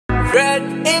Red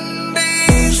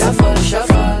Indies. Shuffle,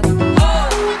 shuffle.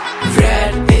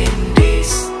 Red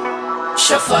Indies.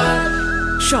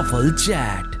 Shuffle. Shuffle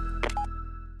chat.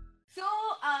 So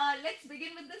let's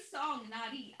begin with the song.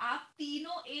 नारी, आप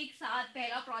तीनों एक साथ,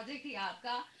 पहला प्रोजेक्ट ही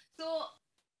आपका. So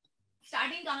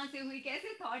starting कहाँ से हुई,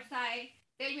 कैसे thoughts आए?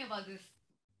 Tell me about this.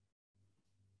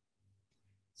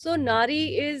 So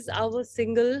NAARI is our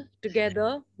single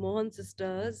together, Mohan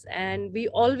sisters, and we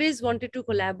always wanted to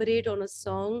collaborate on a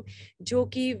song जो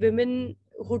कि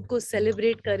womanhood को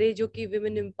celebrate करे, जो कि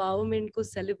women empowerment को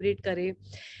celebrate करे,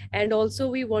 and also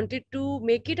we wanted to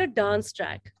make it a dance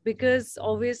track because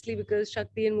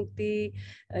Shakti and Mukti,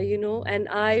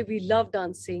 and we love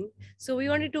dancing, so we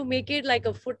wanted to make it like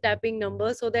a foot tapping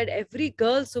number so that every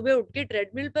girl सुबह उठ के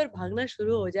treadmill पर भागना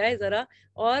शुरू हो जाए जरा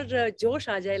और जोश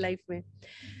आ जाए life में.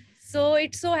 So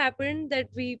it so happened that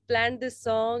we planned this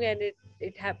song and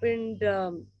it happened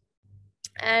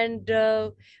and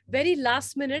very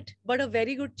last minute, but a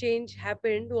very good change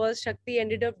happened was Shakti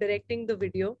ended up directing the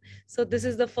video. So this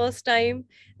is the first time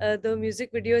the music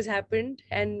video has happened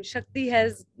and Shakti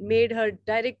has made her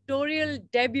directorial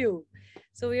debut.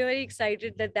 So we are very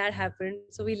excited that happened.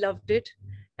 So we loved it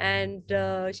and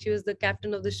she was the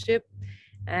captain of the ship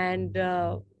and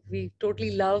we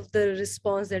totally love the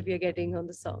response that we are getting on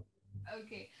the song.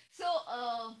 Okay, so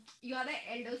you are the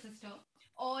elder sister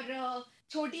और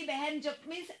छोटी बहन जब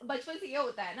means बचपन से ये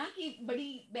होता है ना कि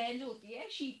बड़ी बहन जो होती है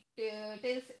she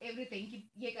tells everything कि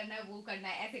ये करना है वो करना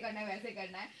है ऐसे करना है वैसे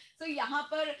करना है. So यहाँ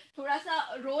पर थोड़ा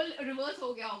सा रोल रिवर्स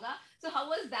हो गया होगा. So how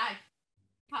was that?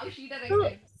 How she directed?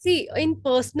 So, see, in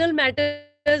personal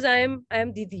matters, I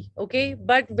am Didi, okay?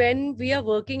 But when we are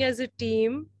working as a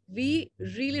team, we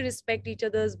really respect each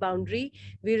other's boundary,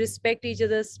 we respect each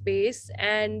other's space,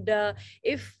 and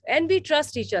we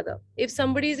trust each other. If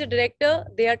somebody is a director,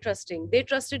 they are trusting. They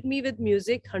trusted me with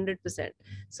music 100%.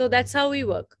 So that's how we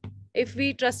work. If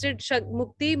we trusted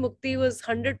Mukti was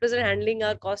 100% handling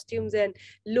our costumes and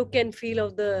look and feel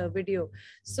of the video.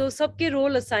 So सबके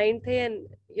role assigned थे and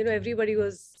everybody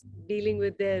was dealing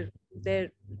with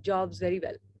their jobs very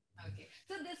well. Okay,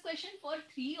 so this question for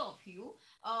three of you.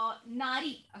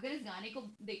 नारी, अगर इस गाने को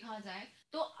देखा जाए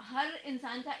तो हर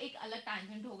इंसान का एक अलग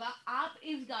टैंजेंट होगा. आप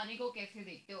इस गाने को कैसे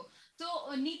देखते हो? So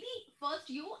Neeti, first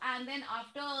you and then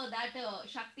after that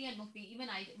Shakti and Mukti. Even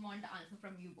I want to answer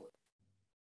from you both.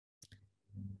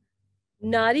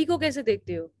 नारी को कैसे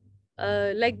देखते हो?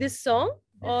 Like this song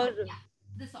or? Yeah,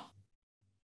 this song.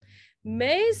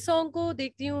 मैं इस song को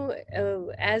देखती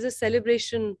हूँ as a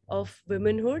celebration of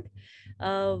womanhood,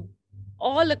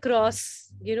 all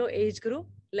across age group,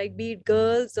 like be it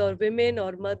girls or women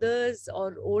or mothers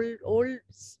or old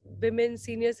women,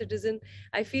 senior citizen.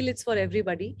 I feel it's for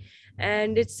everybody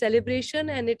and it's celebration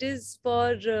and it is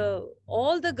for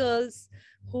all the girls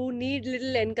who need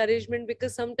little encouragement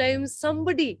because sometimes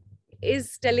somebody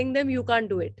is telling them you can't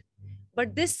do it,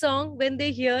 but this song when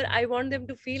they hear, I want them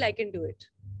to feel I can do it.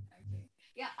 Okay.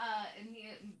 Yeah,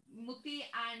 Mukti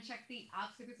and Shakti,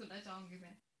 आपसे भी सुनना चाहूंगी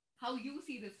मैं. How you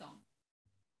see this song?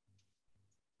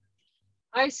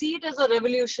 I see it as a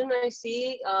revolution. I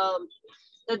see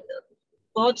that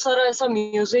बहुत सारा ऐसा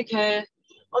music है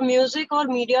और म्यूजिक और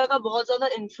मीडिया का बहुत ज्यादा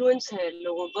इन्फ्लुएंस है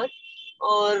लोगों पर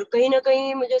और कहीं ना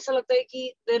कहीं मुझे ऐसा लगता है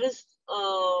कि there is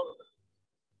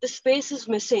the space is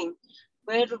missing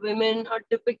where women are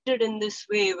depicted in this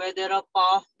way where they are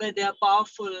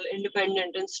powerful,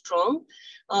 independent and strong.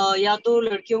 या तो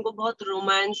लड़कियों को बहुत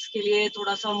रोमांस के लिए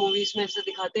थोड़ा सा मूवीज में ऐसे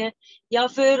दिखाते हैं या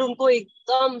फिर उनको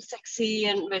एकदम सेक्सी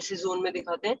एंड वैसे जोन में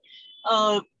दिखाते हैं.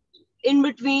 इन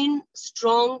बिटवीन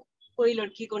स्ट्रॉन्ग कोई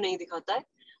लड़की को नहीं दिखाता है.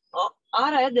 आ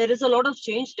रहा है, there is a lot of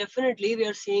change. Definitely we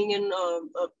are seeing in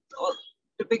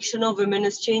depiction of women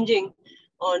is changing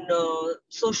on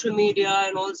social media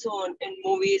and also in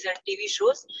movies and TV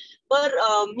shows. पर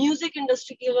म्यूजिक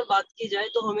इंडस्ट्री की अगर बात की जाए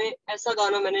तो हमें ऐसा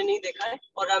गाना मैंने नहीं देखा है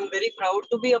और I am very proud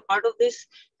to be a part of this.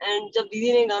 And जब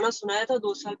दीदी ने गाना सुनाया था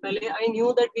 2 साल पहले, I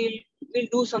knew that we'll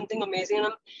do something amazing.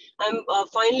 And I'm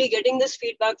finally getting this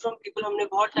feedback from people. हमने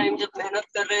बहुत टाइम जब मेहनत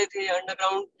कर रहे थे,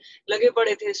 अंडरग्राउंड लगे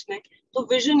पड़े थे इसमें, तो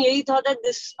विजन यही था that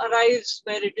this arrives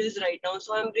where it is right now.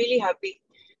 So I'm really happy.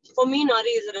 For me,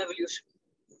 NAARI is a revolution.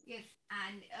 Yes,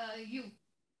 and you,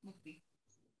 Mukti.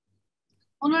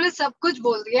 उन्होंने सब कुछ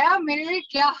बोल दिया, मेरे लिए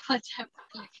क्या बचा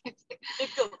है?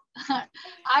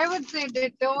 I would say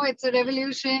ditto. It's a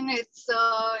revolution. It's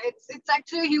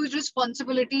actually a huge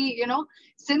responsibility,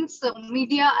 since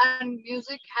media and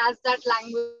music has that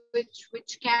language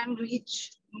which can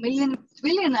reach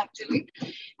billion actually,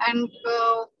 and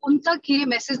उन तक ये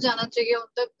message जाना चाहिए उन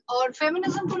तक. और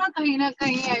feminism को ना कहीं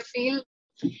I feel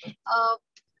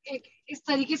एक इस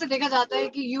तरीके से देखा जाता है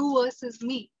कि you versus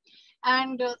me.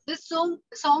 And this song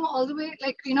all the way,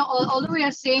 like, you know, although we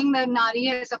are saying that Nari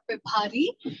hai sab pe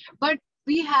bhari, but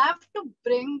we have to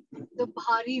bring the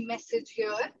bhari message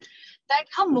here that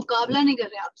hum mukabla nahi kar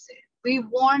rahe aapse. We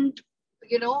want,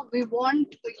 you know, we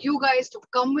want you guys to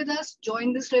come with us,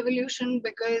 join this revolution,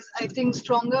 because I think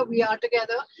stronger we are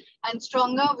together, and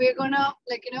stronger we're gonna,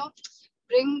 like, you know,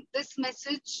 bring this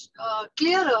message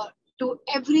clearer to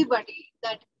everybody,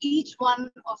 that each one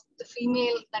of the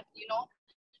female that, you know,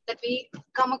 that we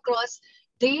come across,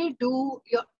 they do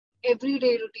your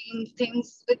everyday routine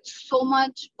things with so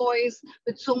much poise,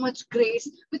 with so much grace,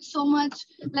 with so much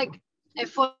like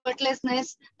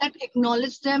effortlessness, that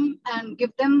acknowledge them and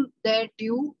give them their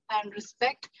due and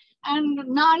respect. And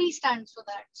Nari stands for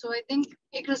that. So I think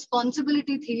एक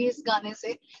responsibility थी इस गाने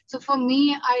से. So for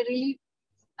me, I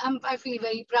feel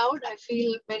very proud. I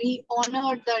feel very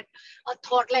honored that a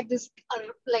thought like this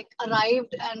like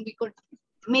arrived and we could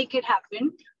make it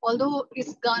happen. Although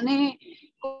इस गाने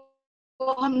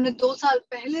को हमने 2 साल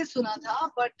पहले सुना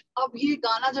था, but अब ये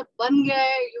गाना जब बन गया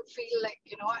है, you feel like,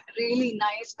 you know, really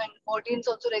nice when audience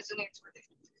also resonates with it.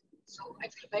 So I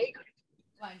feel very good.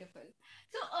 Wonderful.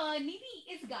 So, Neeti,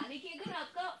 इस गाने की अगर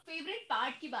आपका favorite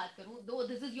part की बात करूँ, though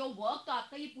this is your work, तो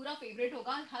आपका ये पूरा favorite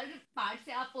होगा, हर part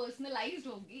से आप personalized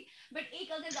होगी, but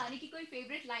एक अगर गाने की कोई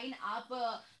favorite line आप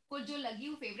को जो लगी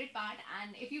हो favorite part,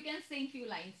 and if you can sing few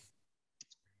lines.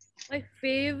 My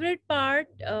favorite part,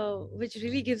 which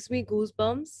really gives me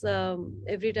goosebumps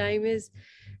every time, is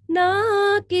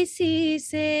ना किसी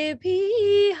से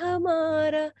भी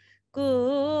हमारा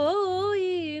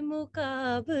कोई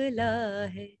मुकाबला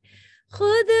है,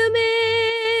 खुद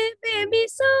में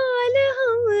बेमिसाल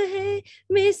हम हैं,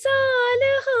 मिसाल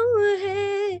हम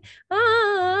हैं.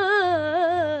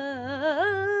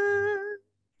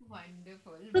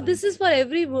 Wonderful. So this is for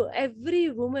every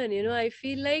woman, you know. I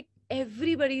feel like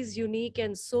everybody is unique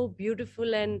and so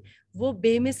beautiful, and वो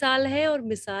बेमिसाल है और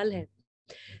मिसाल है.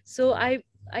 So I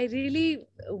really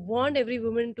want every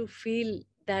woman to feel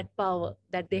that power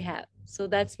that they have. So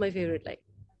that's my favorite line.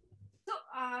 So,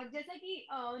 जैसा कि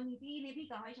नीति ने भी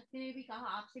कहा, शक्ति ने भी कहा,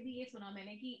 आपसे भी ये सुना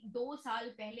मैंने कि 2 साल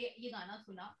पहले ये गाना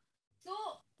सुना. So,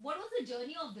 what was the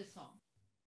journey of this song?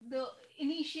 The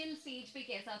initial stage पे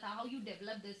कैसा था? How you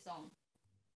developed this song?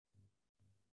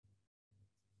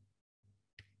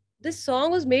 This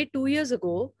song was made 2 years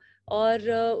ago. और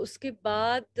उसके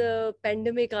बाद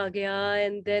pandemic आ गया,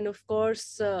 and then of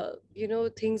course you know,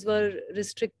 things were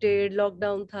restricted,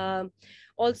 lockdown था.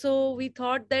 Also we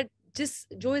thought that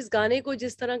जो इस गाने को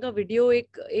जिस तरह का वीडियो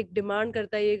एक डिमांड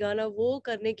करता है ये गाना, वो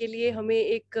करने के लिए हमें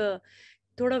एक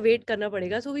थोड़ा वेट करना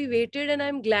पड़ेगा. So we waited, and I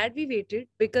am glad we waited,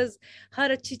 because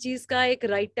हर अच्छी चीज का एक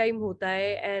राइट टाइम होता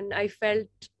है, and I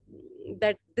felt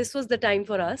that this was the time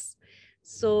for us.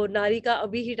 सो नारी का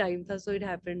अभी ही टाइम था, so it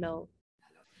happened now.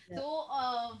 So,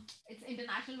 it's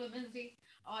International Women's Day,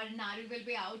 or Nari will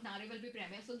be out, Nari will be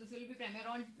premiere. So, this will be premiere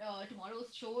on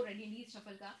tomorrow's show, Ready Needs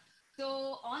Shuffle ka. So,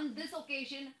 on this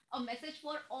occasion, a message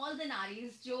for all the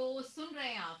Naris जो सुन रहे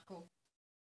हैं आपको.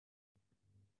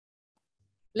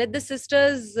 Let the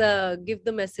sisters give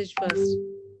the message first.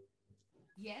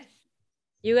 Yes.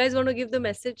 You guys want to give the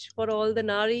message for all the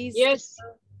Naris? Yes.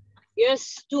 Yes.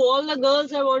 To all the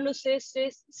girls, I want to say,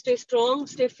 stay strong,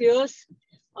 stay fierce.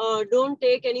 Don't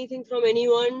take anything from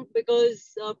anyone, because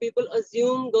people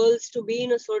assume girls to be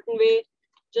in a certain way.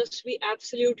 Just be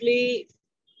absolutely,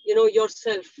 you know,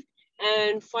 yourself,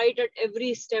 and fight at every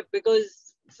step,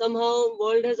 because somehow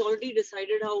world has already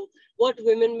decided what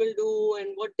women will do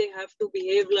and what they have to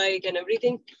behave like and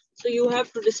everything. So you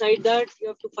have to decide that. You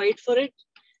have to fight for it.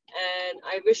 And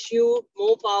I wish you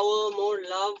more power, more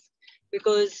love,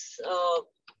 because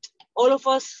all of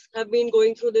us have been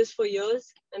going through this for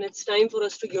years, and it's time for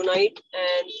us to unite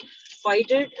and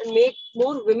fight it and make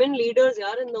more women leaders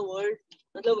in the world.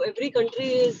 मतलब every country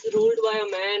is ruled by a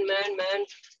man,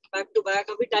 back to back.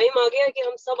 अभी time आ गया है कि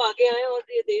हम सब आगे आए और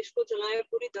ये देश को चलाएं.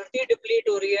 पूरी धरती डिप्लीट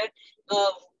हो रही है,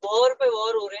 वॉर पे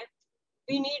वॉर हो रहे हैं.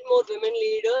 We need more women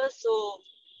leaders, so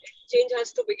change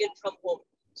has to begin from home.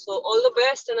 So all the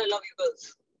best, and I love you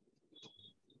girls.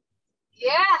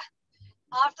 Yeah.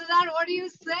 After that, what do you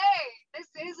say? This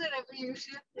is a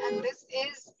revolution, and this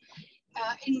is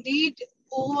indeed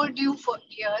overdue for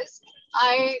years.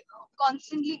 I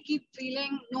constantly keep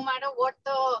feeling, no matter what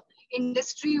the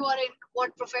industry you are in,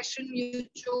 what profession you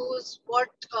choose, what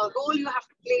role you have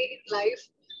to play in life,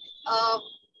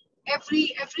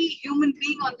 every human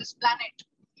being on this planet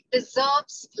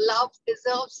deserves love,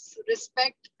 deserves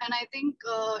respect, and I think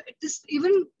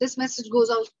this message goes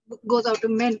out to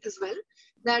men as well,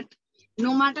 that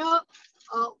no matter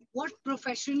what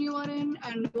profession you are in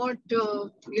and what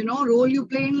role you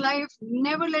play in life.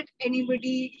 Never let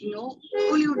anybody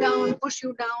pull you down, push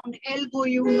you down, elbow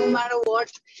you, no matter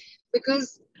what.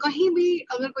 Because कहीं भी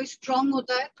अगर कोई strong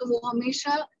होता है तो वो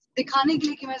हमेशा दिखाने के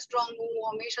लिए कि मैं strong हूँ, वो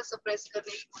हमेशा suppress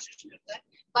करने की कोशिश करता है.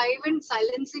 By even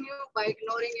silencing you, by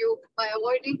ignoring you, by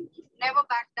avoiding, never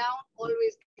back down,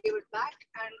 always give it back,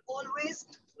 and always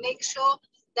make sure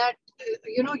that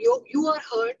you are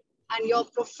heard, and your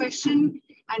profession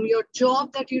and your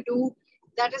job that you do,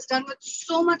 that is done with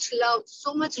so much love,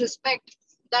 so much respect,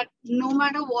 that no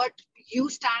matter what, you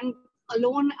stand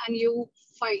alone and you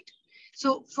fight.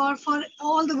 So for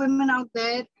all the women out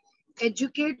there,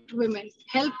 educate women,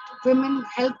 help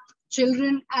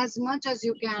children as much as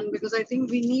you can, because I think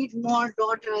we need more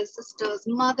daughters, sisters,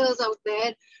 mothers out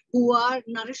there who are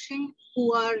nourishing,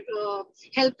 who are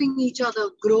helping each other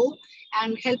grow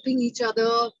and helping each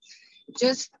other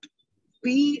just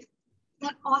be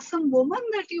that awesome woman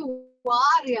that you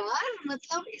are, yaar.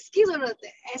 मतलब इसकी ज़रूरत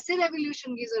है, ऐसे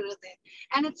revolution की ज़रूरत है.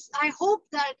 And I hope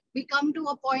that we come to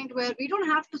a point where we don't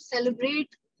have to celebrate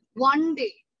one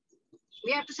day.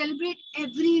 We have to celebrate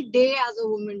every day as a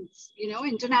women's,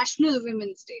 International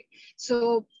Women's Day.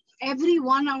 So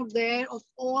everyone out there of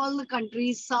all the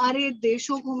countries, सारे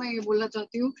देशों को मैं ये बोलना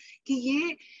चाहती हूँ कि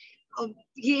ये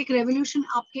एक revolution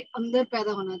आपके अंदर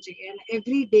पैदा होना चाहिए. And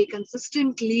every day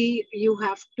consistently you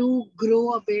have to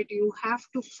grow a bit, you have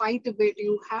to fight a bit,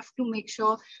 you have to make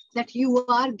sure that you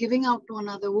are giving out to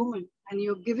another woman and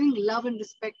you're giving love and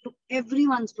respect to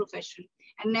everyone's profession,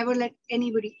 and never let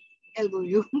anybody elbow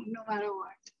you, no matter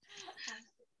what.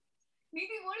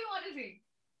 Neeti, what do you want to say?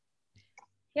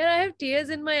 Yeah, I have tears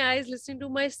in my eyes listening to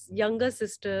my younger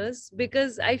sisters,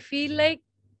 because I feel like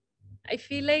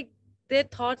their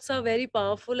thoughts are very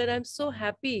powerful, and I'm so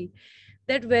happy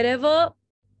that wherever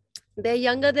they're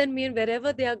younger than me and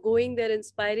wherever they are going, they're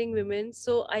inspiring women.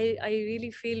 So I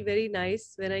really feel very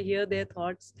nice when I hear their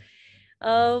thoughts.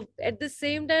 At the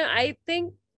same time, I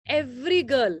think every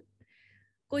girl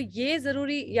को ये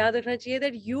जरूरी याद रखना चाहिए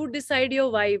that you decide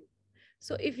your vibe.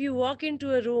 So if you walk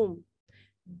into a room,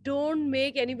 don't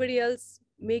make anybody else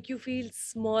make you feel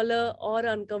smaller or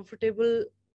uncomfortable,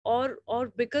 or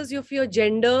because of your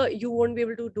gender you won't be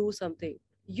able to do something.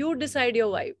 You decide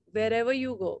your vibe wherever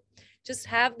you go. Just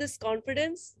have this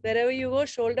confidence wherever you go.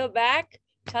 Shoulder back,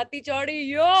 chhati chaudi,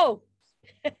 yo.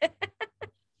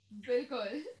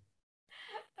 Bilkul.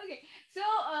 Okay, so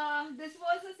this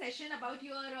was a session about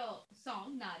your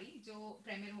song Nari, जो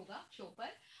premiere होगा show पर.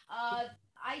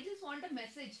 I just want a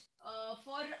message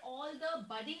for all the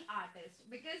budding artists,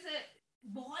 because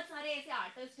बहुत सारे ऐसे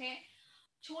artists हैं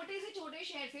छोटे से छोटे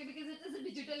शहर से, because it is a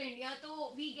digital India,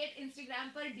 तो we get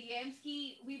Instagram पर DMs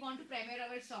कि we want to premiere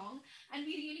our song, and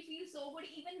we really feel so good.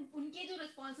 Even उनके जो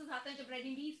responses आते हैं जब Red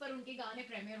Indies पर उनके गाने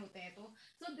premiere होते हैं तो,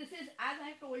 so this is, as I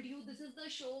have told you, this is the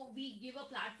show we give a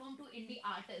platform to indie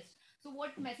artists. So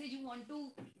what message you want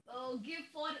to give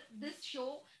for this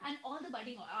show and all the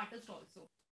budding artists also?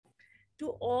 To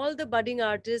all the budding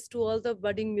artists, to all the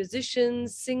budding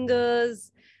musicians,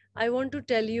 singers, I want to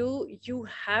tell you, you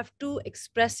have to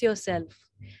express yourself.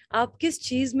 आप किस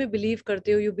चीज में believe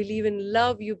करते हो? You believe in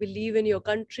love, you believe in your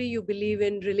country, you believe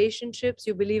in relationships,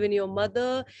 you believe in your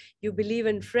mother, you believe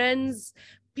in friends.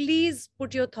 Please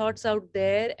put your thoughts out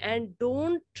there and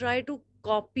don't try to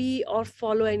copy or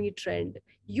follow any trend.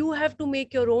 You have to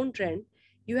make your own trend.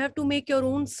 You have to make your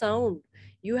own sound.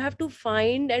 You have to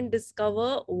find and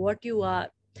discover what you are.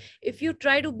 If you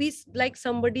try to be like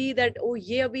somebody that, oh,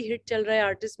 ये अभी hit चल रहा है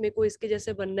artist, मेरे को इसके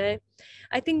जैसे बनना है,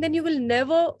 I think then you will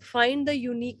never find the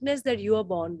uniqueness that you are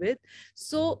born with.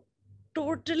 So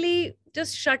totally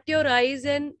just shut your eyes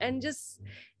and just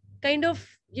kind of,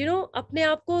 अपने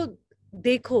आप को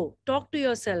देखो, talk to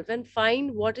yourself and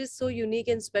find what is so unique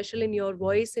and special in your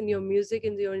voice, in your music,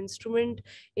 in your instrument,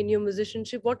 in your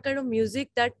musicianship. What kind of music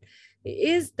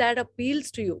that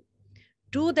appeals to you?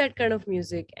 Do that kind of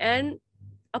music, and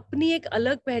अपनी एक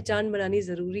अलग पहचान बनानी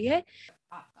जरूरी है.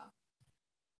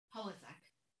 How was that?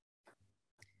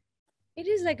 It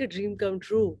is like a dream come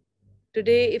true.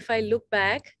 Today, if I look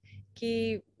back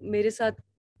कि मेरे साथ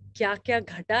क्या क्या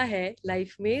घटा है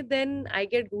लाइफ में, then I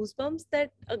get goosebumps that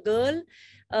a girl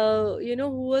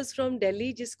who was from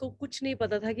Delhi, जिसको कुछ नहीं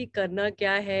पता था कि करना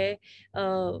क्या है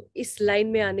इस लाइन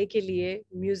में आने के लिए,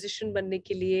 म्यूजिशियन बनने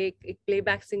के लिए, एक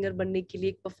प्लेबैक सिंगर बनने के लिए,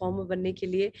 एक परफॉर्मर बनने के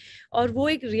लिए, और वो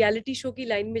एक रियलिटी शो की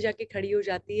लाइन में जाके खड़ी हो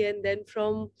जाती है. And then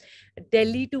from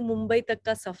Delhi to Mumbai तक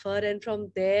का सफर, and from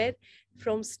there,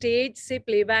 from stage से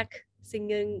प्लेबैक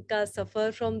सिंगिंग का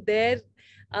सफर, from there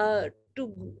to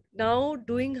now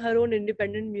doing her own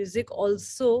independent music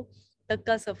also. तक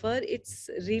का सफर, it's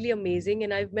really amazing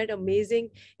and I've met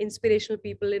amazing inspirational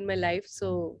people in my life,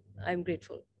 so I'm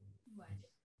grateful.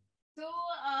 तो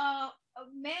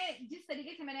मैं जिस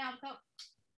तरीके से मैंने आपका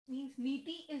मींस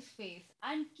नीति इज फेस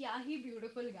एंड क्या ही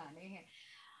ब्यूटीफुल गाने हैं.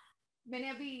 मैंने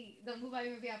अभी गंगूबाई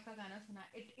में भी आपका गाना सुना.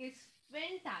 It is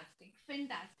fantastic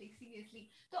fantastic seriously.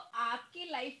 तो आपकी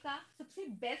लाइफ का सबसे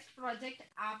बेस्ट प्रोजेक्ट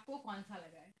आपको कौन सा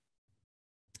लगा है?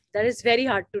 That is very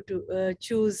hard to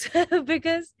choose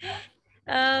because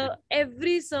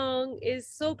every song is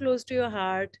so close to your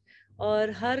heart.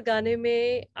 और हर गाने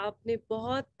में आपने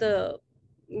बहुत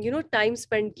टाइम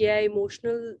स्पेंड किया है,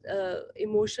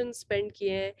 इमोशन स्पेंड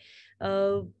किए हैं.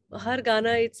 हर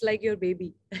गाना it's like your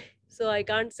baby, so I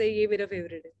can't say ये मेरा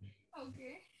फेवरेट है.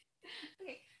 Okay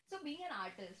okay. So being an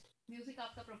artist, music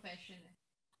आपका प्रोफेशन है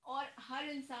और हर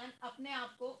इंसान अपने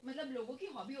आप को, मतलब लोगों की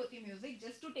हॉबी होती है music,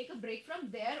 just to take a break from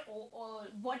there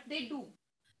what they do.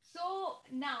 So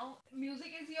now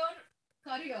music is your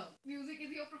career, music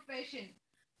is your profession.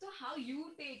 So how you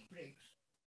take breaks?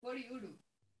 What do you do?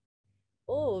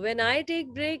 Oh, when I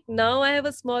take break, now I have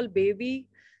a small baby,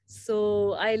 so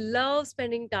I love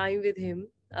spending time with him.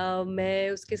 मैं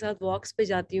उसके साथ walks पे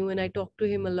जाती हूँ and I talk to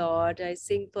him a lot. I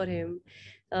sing for him.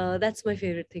 That's my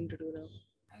favorite thing to do now.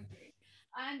 Okay.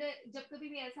 And जब कभी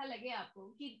भी ऐसा लगे आपको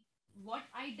कि what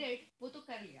I did वो तो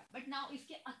कर लिया, but now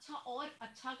इसके अच्छा और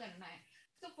अच्छा करना है,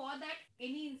 so for that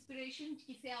any inspiration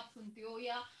किसे आप सुनते हो,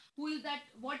 या who is that,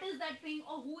 what is that thing,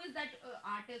 or who is that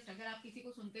artist, अगर आप किसी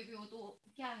को सुनते भी हो तो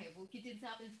क्या है वो कि जिनसे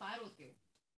आप इंस्पायर होते हो?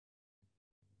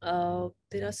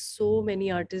 There are so many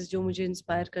artists जो मुझे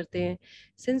इंस्पायर करते हैं.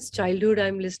 Since childhood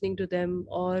I'm listening to them,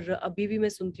 और अभी भी मैं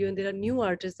सुनती हूँ. There are new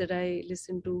artists that I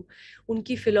listen to.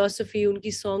 उनकी philosophy,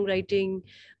 उनकी song writing,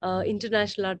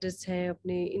 international artists हैं,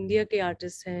 अपने इंडिया के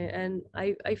artists हैं, and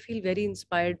I feel very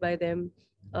inspired by them.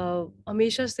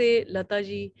 हमेशा से लता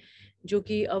जी, जो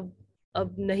कि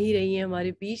अब नहीं रही हैं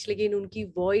हमारे बीच, लेकिन उनकी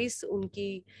वॉइस,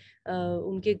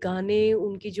 उनके गाने,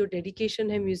 उनकी जो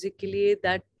डेडिकेशन है म्यूजिक के लिए,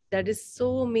 दैट इज सो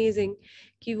अमेजिंग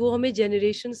कि वो हमें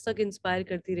जनरेशन्स तक इंस्पायर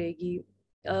करती रहेगी.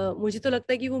 मुझे तो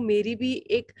लगता है कि वो मेरी भी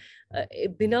एक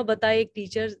बिना बताए एक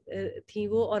टीचर थी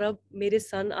वो, और अब मेरे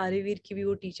सन आर्यवीर की भी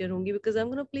वो टीचर होंगी, because I am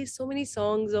gonna play so many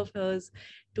songs of hers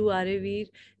to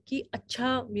Aryaveer कि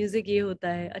अच्छा म्यूजिक ये होता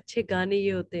है, अच्छे गाने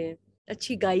ये होते हैं,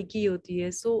 अच्छी गायकी होती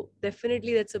है. So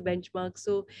definitely that's a benchmark.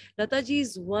 So Lata ji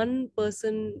is one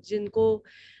person जिनको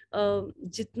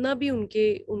जितना भी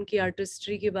उनकी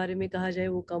आर्टिस्ट्री के बारे में कहा जाए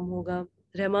वो कम होगा.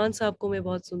 रहमान साहब को मैं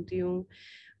बहुत सुनती हूँ.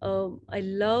 आई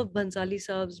लव भंसाली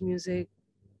साहब म्यूजिक,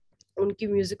 उनकी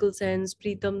म्यूजिकल सेंस,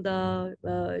 प्रीतम दा,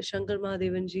 शंकर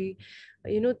महादेवन जी,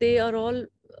 they are all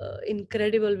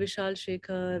incredible. Vishal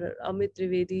Shekhar, Amit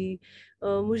Trivedi,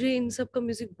 मुझे इन सब का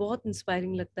म्यूजिक बहुत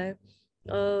इंस्पायरिंग लगता है.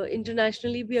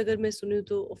 इंटरनेशनली भी अगर मैं सुनूं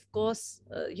तो of course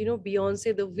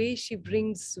Beyonce, the way she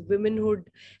brings womanhood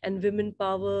and women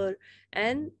power,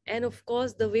 and of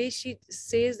course the way she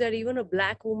says that even a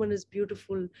black woman is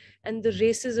beautiful, and the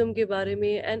racism के बारे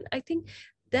में. And I think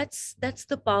that's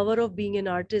the power of being an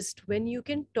artist, when you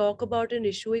can talk about an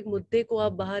issue, एक मुद्दे को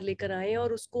आप बाहर लेकर आएं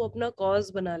और उसको अपना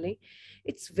कॉज बना लें.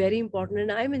 It's very important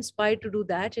and I'm inspired to do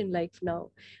that in life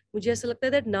now. मुझे ऐसा लगता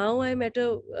है that now I'm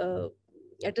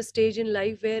at a stage in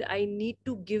life where I need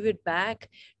to give it back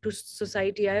to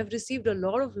society. I have received a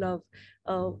lot of love,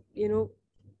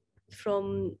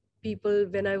 from people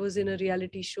when I was in a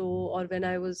reality show or when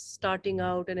I was starting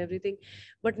out and everything.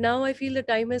 But now I feel the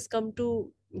time has come to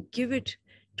give it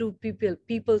to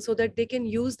people so that they can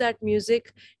use that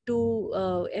music to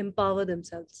empower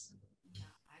themselves.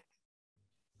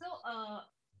 So,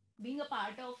 being a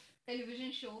part of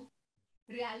television show,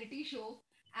 reality show,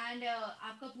 and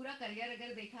आपका पूरा career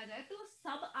अगर देखा जाए तो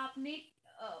सब आपने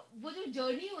वो जो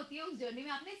जर्नी होती है उस जर्नी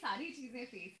में आपने सारी चीजें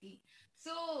फेस की.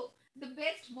 So the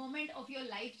best moment of your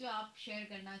life जो आप शेयर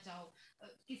करना चाहो,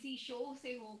 किसी शो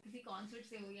से हो, किसी कॉन्सर्ट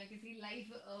से हो, या किसी लाइव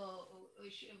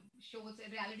शो से,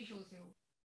 रियलिटी शो से हो?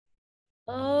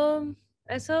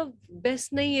 ऐसा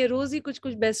बेस्ट नहीं है, रोज ही कुछ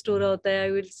कुछ बेस्ट हो रहा होता है,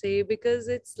 I will say, because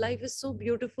it's life is so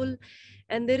beautiful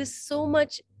and there is so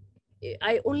much. I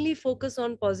only focus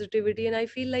on positivity and I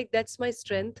feel like that's my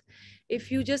strength.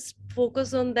 If you just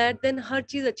focus on that, then har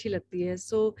cheez achhi lagti hai.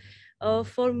 So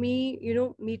for me,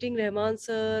 meeting Rahman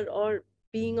sir or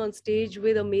being on stage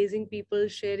with amazing people,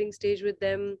 sharing stage with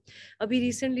them, abhi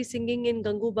recently singing in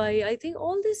Gangubai, I think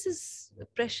all this is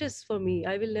precious for me.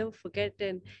 I will never forget,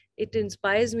 and it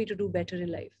inspires me to do better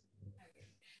in life.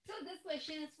 So this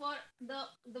question is for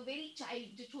the very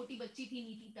child, जो छोटी बच्ची थी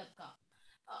नीति तब का.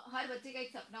 हर बच्चे का एक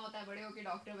सपना होता है बड़े होके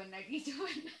डॉक्टर बनना है, टीचर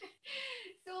बनना है.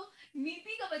 तो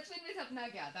नीति का बचपन में सपना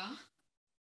क्या था?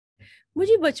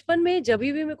 मुझे बचपन में जब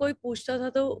भी मैं कोई पूछता था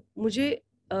तो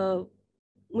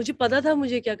मुझे पता था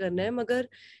मुझे क्या करना है, मगर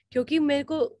क्योंकि मेरे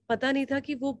को पता नहीं था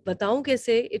कि वो बताऊं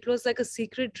कैसे, it was like a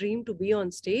secret dream to be on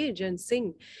stage and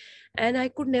Singh, and I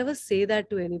could never say that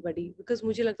to anybody because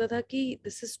मुझे लगता था कि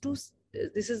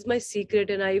this is my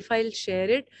secret and I if I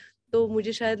share it तो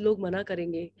मुझे शायद लोग मना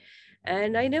करेंगे,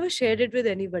 and I never shared it with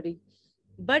anybody.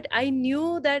 But I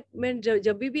knew that मैं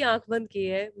जब भी आंख बंद की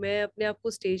है मैं अपने आप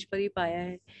को स्टेज पर ही पाया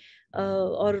है,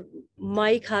 और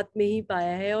माइक हाथ में ही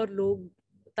पाया है और लोग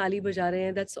ताली बजा रहे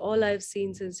हैं, that's all I have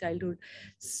seen since childhood.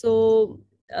 So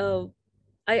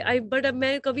I but अब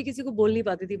मैं कभी किसी को बोल नहीं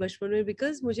पाती थी बचपन में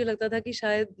बिकॉज मुझे लगता था कि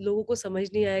शायद लोगों को समझ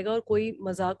नहीं आएगा और कोई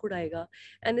मजाक उड़ाएगा,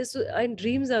 and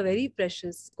dreams are very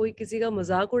precious, कोई किसी का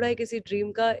मजाक उड़ाए किसी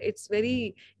ड्रीम का, it's very,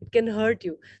 it can hurt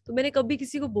you. तो मैंने कभी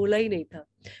किसी को बोला ही नहीं था,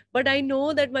 but I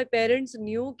know that my parents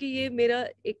new कि ये मेरा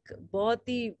एक बहुत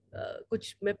ही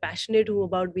कुछ मैं पैशनेट हूँ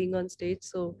about being on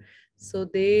stage, so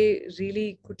they really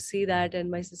could see that,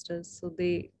 and my sisters, so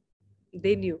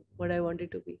they knew what I wanted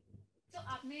to be. तो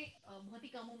आपने बहुत ही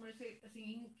कम उम्र से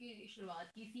सिंगिंग की शुरुआत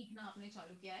की, सीखना आपने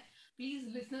चालू किया है।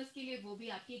 प्लीज लिसनर्स के लिए वो भी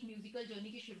आपकी एक म्यूजिकल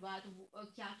जर्नी की शुरुआत,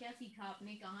 क्या क्या सीखा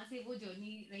आपने, कहाँ से वो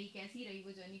जर्नी रही, कैसी रही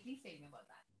वो journey, please tell me about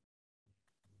that.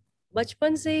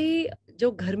 बचपन से ही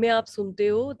जो घर में आप सुनते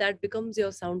हो that becomes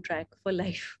your sound track for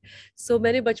life. सो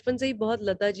मैंने बचपन से ही बहुत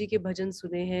लता जी के भजन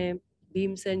सुने हैं,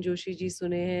 भीमसेन जोशी जी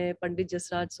सुने हैं, पंडित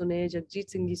जसराज सुने हैं, जगजीत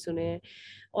सिंह जी सुने हैं,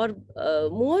 और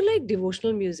more like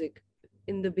devotional music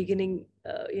in the beginning,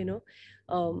 you know.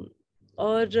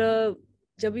 और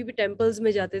जब भी टेम्पल्स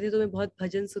में जाते थे तो मैं बहुत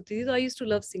भजन सुनती थी, तो I used to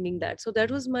love singing that, so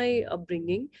that was my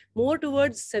upbringing, more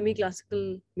towards semi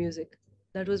classical music,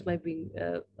 that was my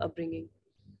upbringing.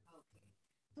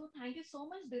 So thank you so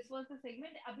much. This was the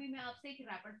segment. अभी मैं आपसे एक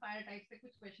rapid fire type से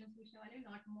कुछ questions पूछने वाली हूँ,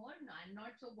 not more, and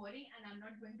not so boring, and I'm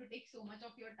not going to take so much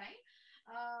of your time.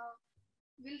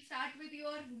 We'll start with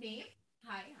your name.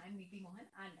 Hi, I'm Neeti Mohan,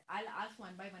 and I'll ask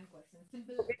one by one question.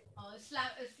 Simple. Okay. Slam.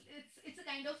 It's a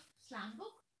kind of slam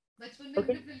book. बचपन में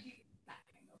Okay. हमने fill की that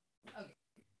kind of. Okay.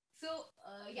 So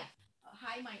yeah.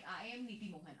 Hi, I am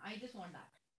Neeti Mohan. I just want that.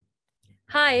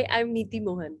 Hi, I'm Neeti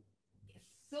Mohan. Yes.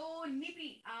 So Neeti,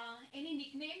 any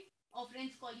nickname or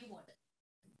friends call you what?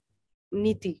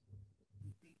 Neeti.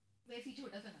 वैसी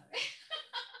छोटा सा नाम है।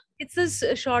 It's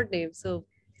a short name, so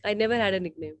I never had a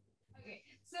nickname. Okay.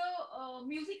 So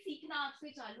music सीखना आपसे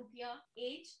चालू किया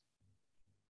age?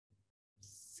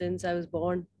 Since I was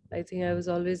born, I think I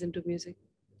was always into music.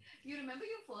 You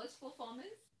remember your first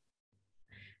performance?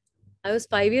 I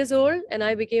was 5 years old and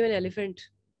I became an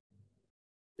elephant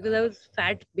because I was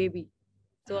fat baby.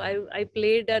 So I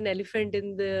played an elephant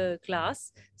in the class.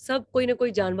 सब कोई ना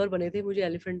कोई जानवर बने थे, मुझे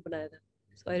elephant बनाया था.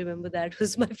 So I remember that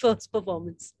was my first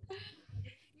performance.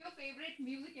 Your favorite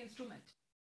music instrument?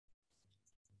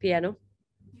 Piano,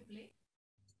 You play?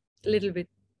 a little bit.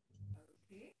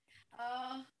 Okay.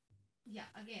 Yeah.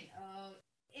 Again,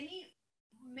 any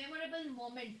memorable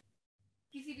moment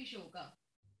किसी भी show का?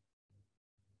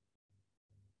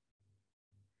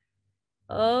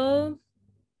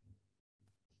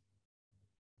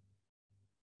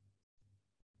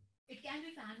 It can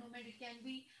be fan moment. It can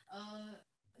be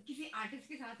किसी artist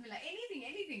के साथ मिला.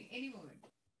 Anything, any moment.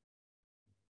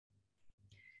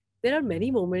 There are many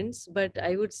moments, but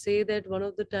I would say that one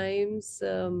of the times,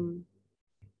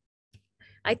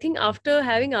 I think after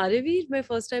having RAV, my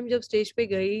first time जब stage पे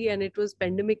गई and it was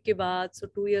pandemic के बाद, so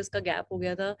 2 years का gap हो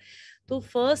गया था, तो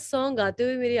first song गाते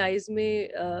हुए मेरी eyes में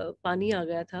पानी आ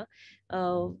गया था,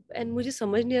 and मुझे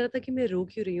समझ नहीं आ रहा था कि मैं रो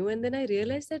क्यों रही हूँ, and then I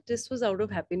realized that this was out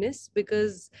of happiness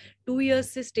because 2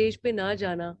 years से stage पे ना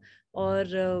जाना और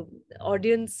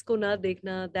audience को ना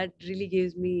देखना, that really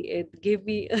gave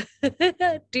me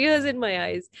tears in my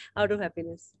eyes out of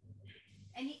happiness.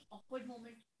 Any awkward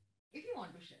moment, if you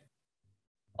want to share?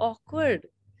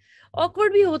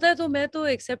 Awkward भी होता है तो मैं तो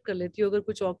एक्सेप्ट कर लेती हूँ, अगर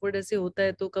कुछ ऑकवर्ड ऐसे होता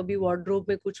है तो कभी वार्डरोब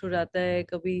में कुछ हो जाता है,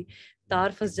 कभी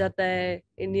तार फंस जाता है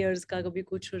इन ईयर्स का, कभी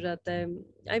कुछ हो जाता है,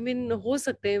 आई मीन हो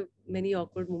सकते हैं मेनी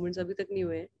ऑकवर्ड मोमेंट्स, अभी तक नहीं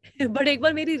हुए हैं बट एक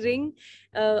बार मेरी ring,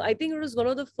 I think it was one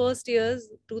of the first years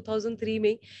 2003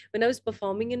 में when I was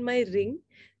performing in my ring,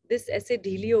 this ऐसे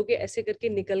ढीली होके ऐसे करके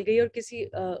निकल गई और किसी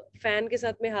फैन के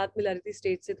साथ में हाथ मिला रही थी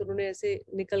स्टेज से, तो उन्होंने ऐसे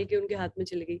निकल के उनके हाथ में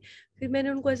चली गई, फिर मैंने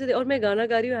उनको ऐसे और मैं गाना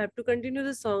गा रही हूँ, I have to continue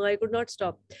this song, I could not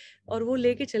stop, और वो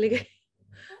लेके चले गए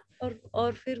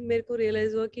और फिर मेरे को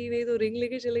रियलाइज हुआ कि नहीं तो रिंग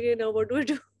लेके चले गए, now what do I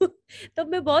do तब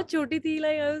मैं बहुत छोटी थी,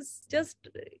 like I was just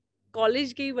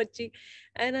college की बच्ची,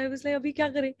 एंड आई वाज लाइक अभी क्या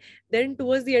करें, then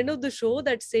towards the end of the show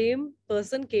that same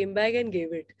person came back and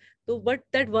gave it, तो but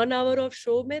that 1 hour of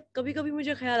show में कभी कभी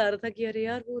मुझे ख्याल आ रहा था कि अरे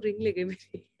यार वो रिंग ले गई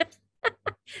मेरी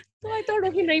तो I thought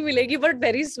okay नहीं मिलेगी, but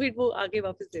very sweet वो आगे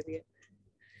वापस दे दिया.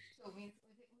 So means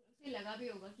उसे लगा भी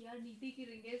होगा कि यार नीति की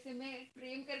रिंगे से मैं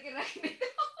फ्रेम करके रख देता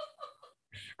हूँ.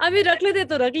 अभी रख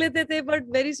लेते थे,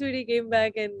 but very sweet he came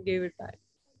back and gave it back.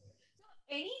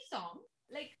 So any song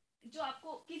like जो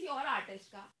आपको किसी और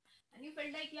आर्टिस्ट का and you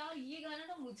felt like यार ये गाना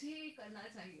ना मुझे करना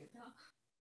चाहिए था.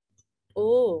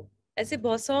 Oh, ऐसे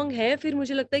बहुत सॉन्ग है, फिर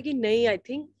मुझे लगता है कि नहीं, I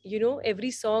think you know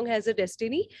every song has a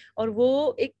destiny, और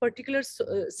वो एक पर्टिकुलर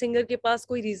सिंगर के पास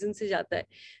कोई रीजन से जाता है.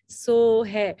 सो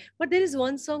है, but there is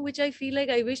one song which I feel like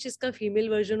I wish इसका फीमेल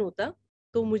वर्जन होता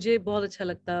तो मुझे बहुत अच्छा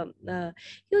लगता.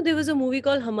 You know there was a movie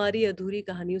called हमारी अधूरी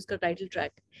कहानी, उसका title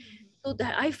track. So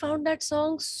that I found that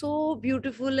song so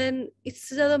beautiful, and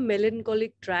इससे ज़्यादा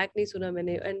melancholic track नहीं सुना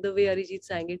मैंने, and the way Arijit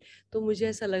sang it, तो मुझे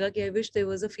ऐसा लगा कि I wish there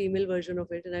was a female version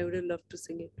of it and I would have loved to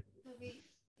sing it.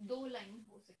 दो लाइन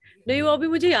हो सकती है. नहीं, वो अभी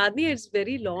मुझे याद नहीं है, it's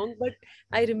very long, but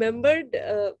I remembered.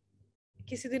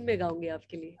 किसी दिन मैं गाऊंगी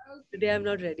आपके लिए. Today I'm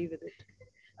not ready with it.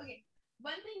 Okay,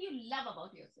 one thing you love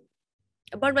about yourself.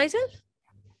 About myself?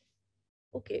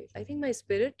 Okay, I think my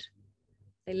spirit.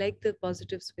 I like the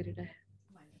positive spirit I have.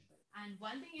 And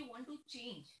one thing you want to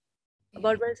change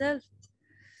about myself,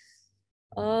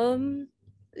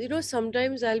 you know,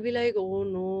 sometimes I'll be like, oh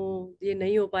no, ये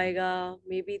नहीं हो पाएगा,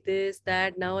 maybe this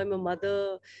that, now I'm a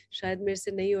mother, शायद मेरे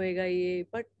से नहीं होएगा ये,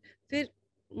 but फिर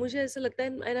मुझे ऐसा लगता है,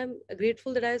 and I'm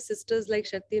grateful that I have sisters like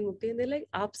Shakti and Mukti, and they're like,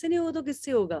 आपसे नहीं होगा तो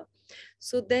किससे होगा?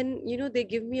 So then, you know, they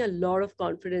give me a lot of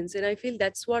confidence, and I feel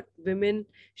that's what women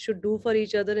should do for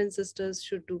each other and sisters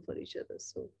should do for each other.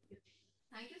 So yeah.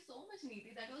 Thank you so much,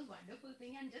 Neeti. That was wonderful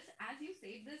thing. And just as you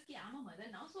said this, कि I'm a mother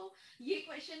now, so ये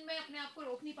question मैं अपने आप को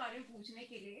रोक नहीं पा रही हूँ पूछने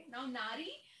के लिए. Now नारी,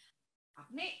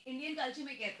 अपने इंडियन कल्चर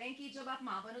में कहते हैं कि जब आप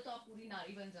माँ बनो तो आप पूरी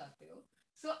नारी बन जाते हो.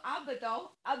 So आप बताओ,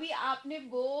 अभी आपने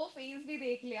वो phase भी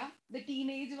देख लिया, the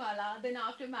teenage वाला, then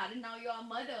after marriage now you are a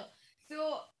mother. So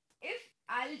if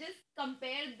I'll just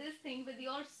compare this thing with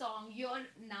your song, your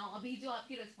now अभी जो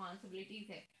आपकी responsibilities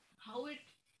है,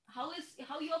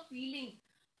 how you're feeling.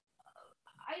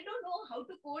 I don't know how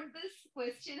to quote this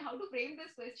question, how to frame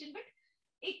this question, but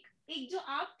एक जो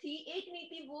आप थी, एक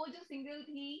नीति वो जो सिंगल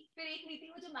थी, फिर एक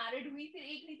नीति वो जो मैरिड हुई, फिर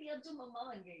एक नीति अब जो मम्मा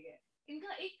बन गई है,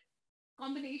 इनका एक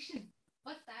combination.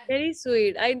 What's that? Very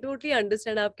sweet. I totally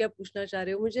understand आप क्या पूछना चाह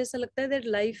रहे हो. मुझे ऐसा लगता है that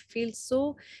life feels so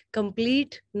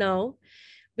complete now,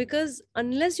 because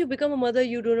unless you become a mother,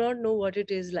 you do not know what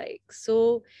it is like.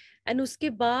 So, and उसके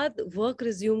बाद work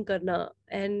resume करना,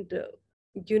 and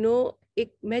you know,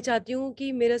 एक मैं चाहती हूँ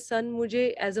कि मेरा सन मुझे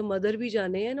एज अ मदर भी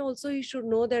जाने, and also he should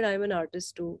know that I am an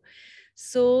artist to.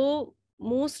 So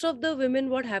most of the women,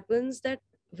 what happens that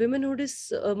womanhood is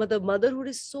motherhood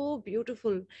is so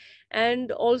beautiful,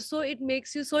 and also it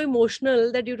makes you so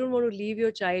emotional that you don't want to leave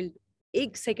your child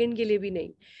एक second के लिए भी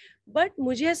नहीं. But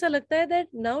मुझे ऐसा लगता है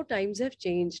that now times have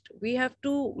changed. We have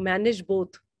to manage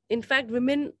both. In fact,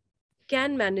 women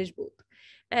can manage both.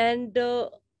 And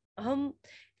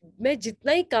मैं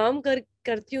जितना ही काम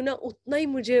करती हूँ ना, उतना ही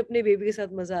मुझे अपने बेबी के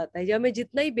साथ मजा आता है, या मैं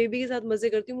जितना ही बेबी के साथ मजे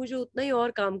करती हूँ, मुझे उतना ही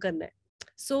और काम करना है.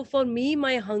 So for me,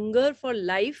 my hunger for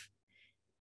life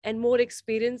and more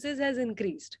experiences has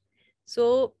increased.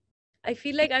 So I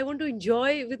feel like I want to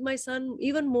enjoy with my son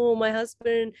even more, my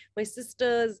husband, my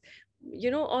sisters,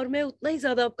 you know, और मैं उतना ही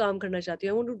ज़्यादा अब काम करना चाहती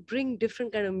हूँ. I want to bring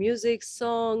different kind of music,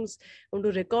 songs, I want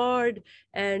to record,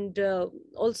 and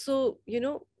also, you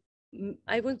know,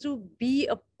 I want to be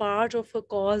a part of a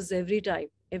cause every time.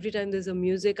 Every time there's a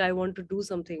music, I want to do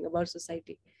something about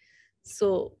society.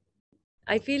 So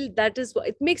I feel that is what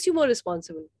it makes you more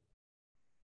responsible.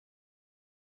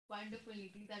 Wonderful,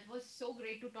 Neeti. That was so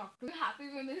great to talk to you. Happy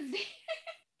Women's Day.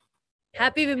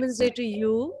 Happy Women's Day to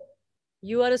you.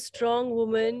 You are a strong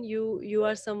woman. You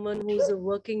are someone who's a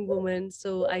working woman.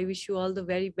 So I wish you all the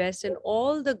very best, and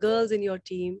all the girls in your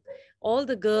team, all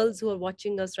the girls who are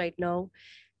watching us right now.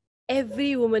 Every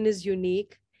woman is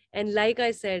unique, and like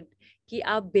I said, कि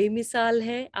आप बेमिसाल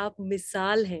हैं, आप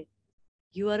मिसाल हैं.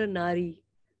 You are a nari.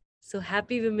 So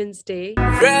happy Women's Day.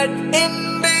 Red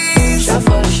Indies,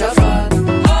 shuffle, shuffle.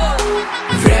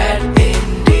 Red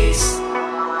Indies,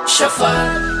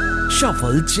 shuffle,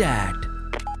 shuffle chat.